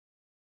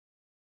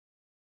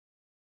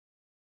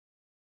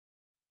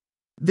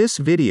This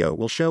video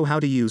will show how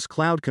to use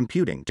cloud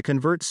computing to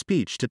convert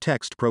speech to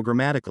text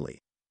programmatically.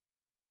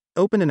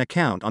 Open an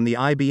account on the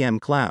IBM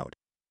Cloud.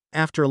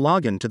 After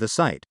login to the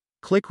site,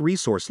 click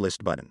Resource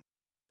List button.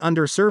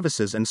 Under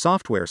Services and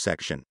Software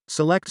section,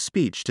 select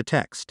Speech to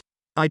Text.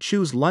 I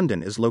choose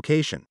London as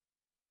location.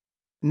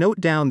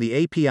 Note down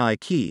the API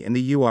key and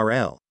the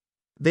URL.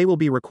 They will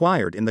be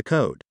required in the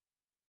code.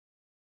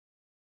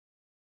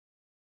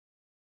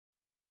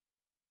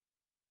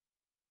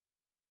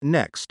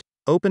 Next,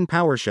 open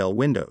PowerShell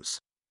Windows.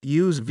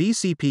 Use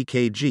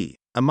VCPKG,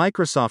 a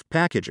Microsoft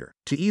packager,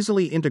 to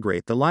easily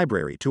integrate the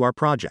library to our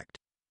project.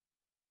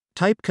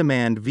 Type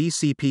command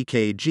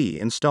VCPKG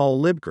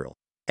install libCurl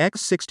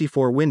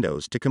x64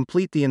 Windows to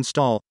complete the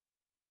install.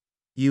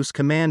 Use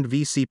command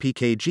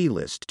VCPKG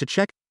list to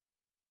check.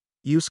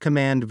 Use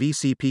command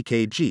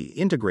VCPKG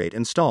integrate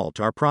install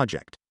to our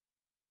project.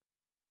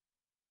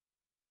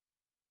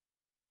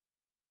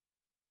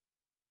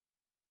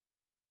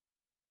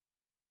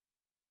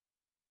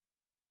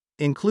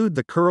 Include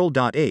the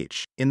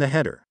curl.h in the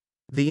header.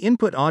 The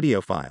input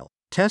audio file,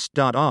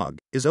 test.og,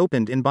 is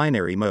opened in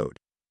binary mode.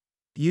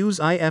 Use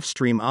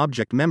ifstream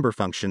object member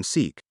function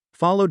seek,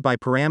 followed by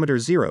parameter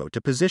 0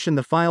 to position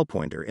the file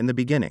pointer in the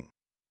beginning.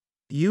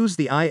 Use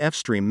the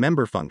ifstream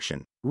member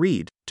function,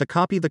 read, to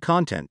copy the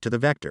content to the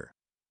vector.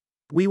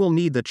 We will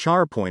need the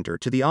char pointer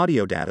to the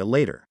audio data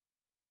later.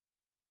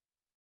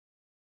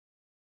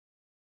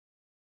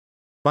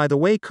 By the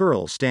way,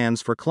 curl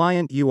stands for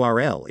client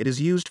URL. It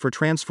is used for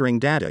transferring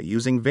data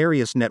using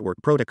various network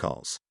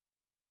protocols.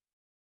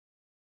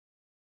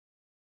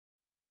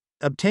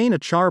 Obtain a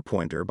char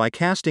pointer by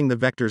casting the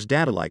vector's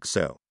data like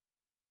so.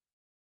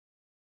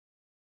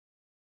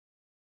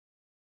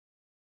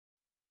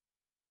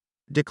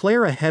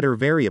 Declare a header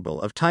variable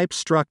of type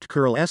struct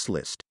curl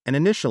slist and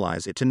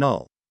initialize it to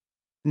null.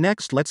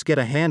 Next, let's get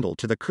a handle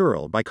to the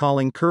curl by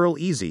calling curl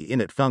easy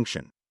init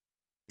function.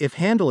 If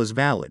handle is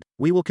valid,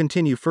 we will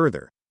continue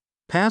further.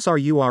 Pass our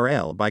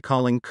URL by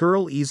calling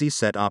curl easy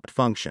set opt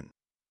function.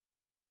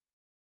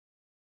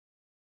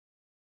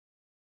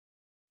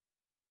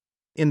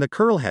 In the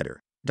curl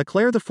header,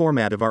 declare the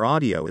format of our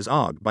audio as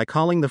OGG by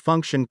calling the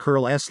function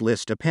curl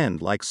slist append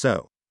like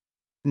so.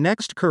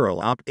 Next, curl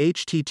opt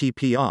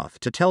HTTP auth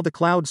to tell the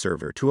cloud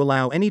server to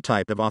allow any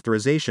type of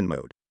authorization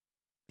mode.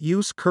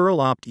 Use curl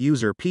opt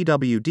user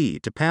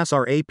pwd to pass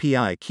our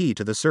API key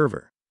to the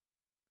server.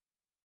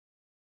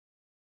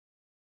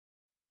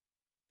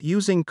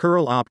 Using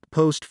curl opt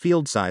post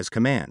field size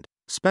command,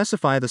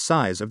 specify the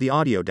size of the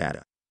audio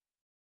data.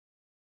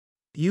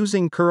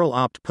 Using curl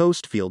opt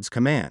post fields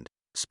command,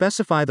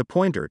 specify the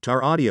pointer to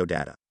our audio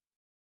data.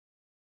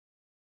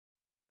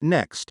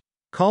 Next,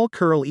 call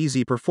curl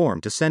easy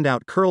perform to send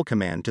out curl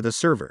command to the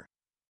server.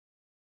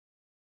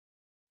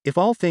 If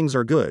all things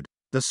are good,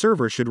 the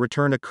server should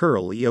return a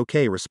curl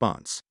OK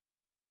response.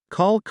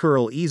 Call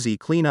curl easy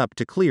cleanup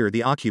to clear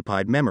the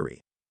occupied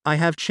memory. I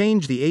have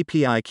changed the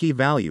API key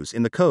values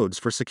in the codes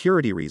for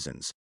security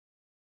reasons.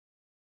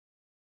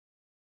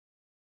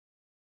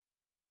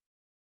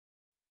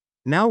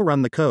 Now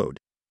run the code.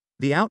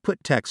 The output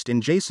text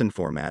in JSON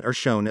format are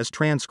shown as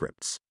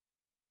transcripts.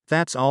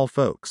 That's all,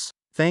 folks.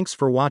 Thanks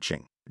for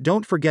watching.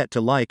 Don't forget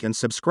to like and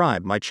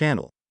subscribe my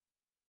channel.